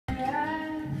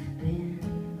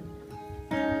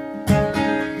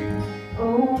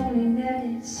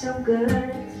it's so good to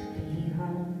be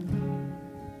home.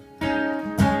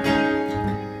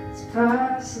 It's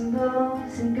possible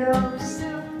to go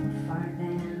so far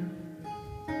down.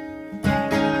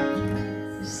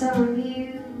 Some of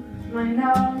you might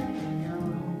already know.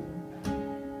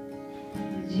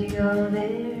 Did you go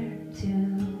there too?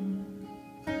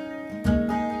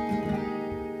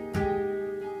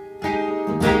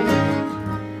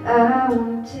 I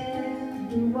won't tell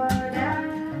you what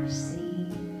I've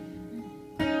seen,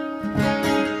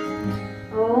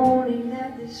 only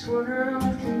that this world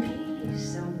can be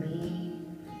so mean.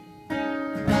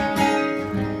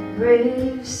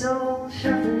 Brave souls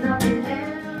shuffling up and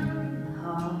down the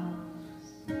halls.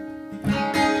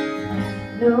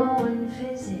 No one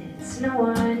visits, no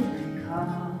one even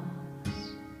calls.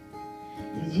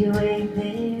 Did you wait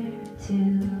there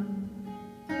too?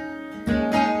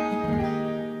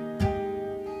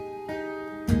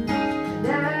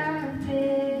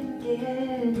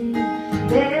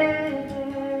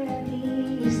 Better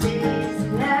these days,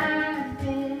 and I've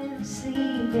been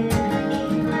sleeping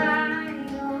in my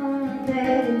own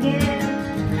bed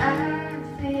again. I've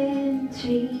been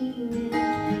dreaming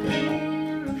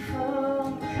in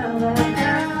full color,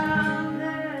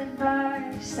 covered by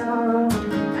sorrow.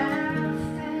 I've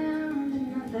found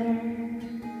another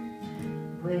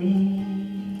way.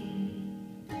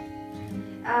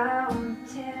 I won't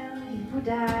tell you what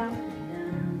I've done,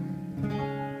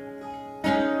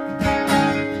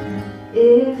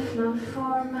 if not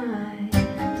for my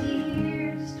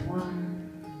dearest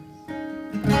ones.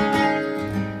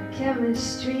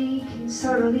 Chemistry can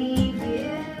sort of leave you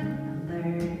in a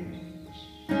lurch.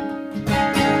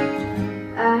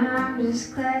 I'm just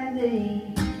glad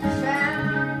they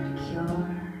found a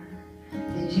cure.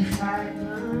 Did you find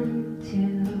one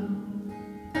too?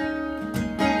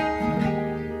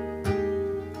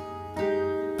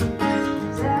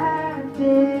 I've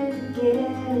been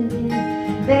getting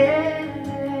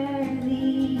better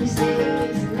these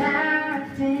days, and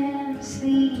I've been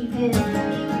sleeping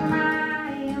in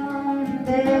my own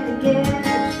bed again.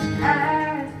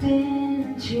 I've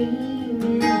been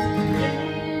dreaming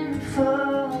in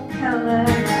full color,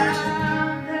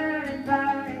 covered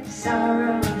by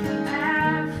sorrow.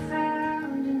 I've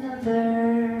found another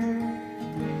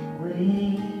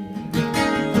way.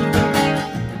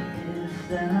 If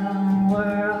the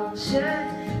world should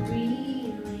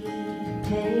really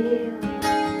pale,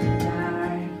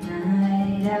 dark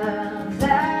night of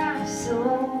the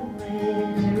soul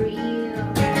is real,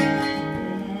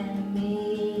 let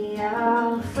me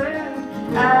offer,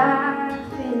 I've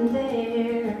been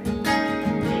there,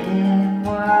 and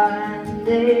one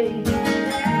day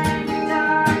that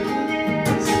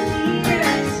darkness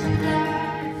clears,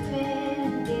 I've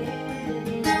been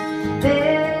getting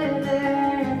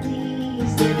better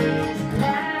these days, and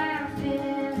I've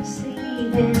been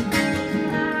sleeping in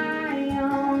my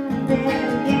own bed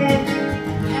again.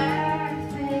 I've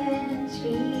been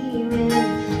dreaming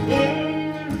in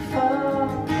full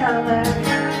color,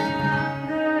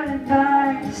 covered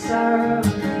by sorrow.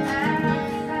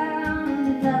 I've found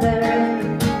another.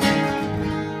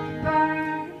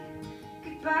 Goodbye,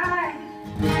 goodbye,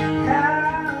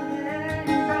 how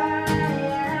goodbye.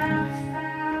 I've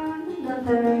found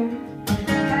another.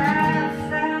 I've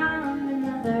found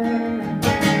another.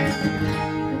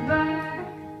 Goodbye,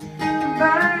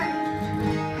 goodbye,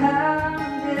 how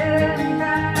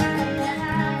goodbye.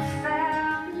 I've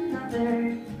found another.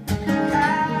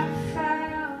 I've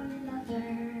found another.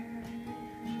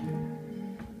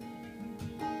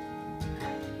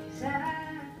 'Cause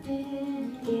I've been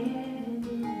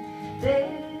getting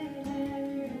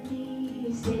better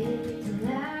these days, and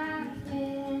I've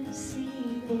been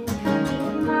sleeping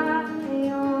in my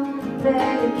own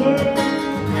bed again.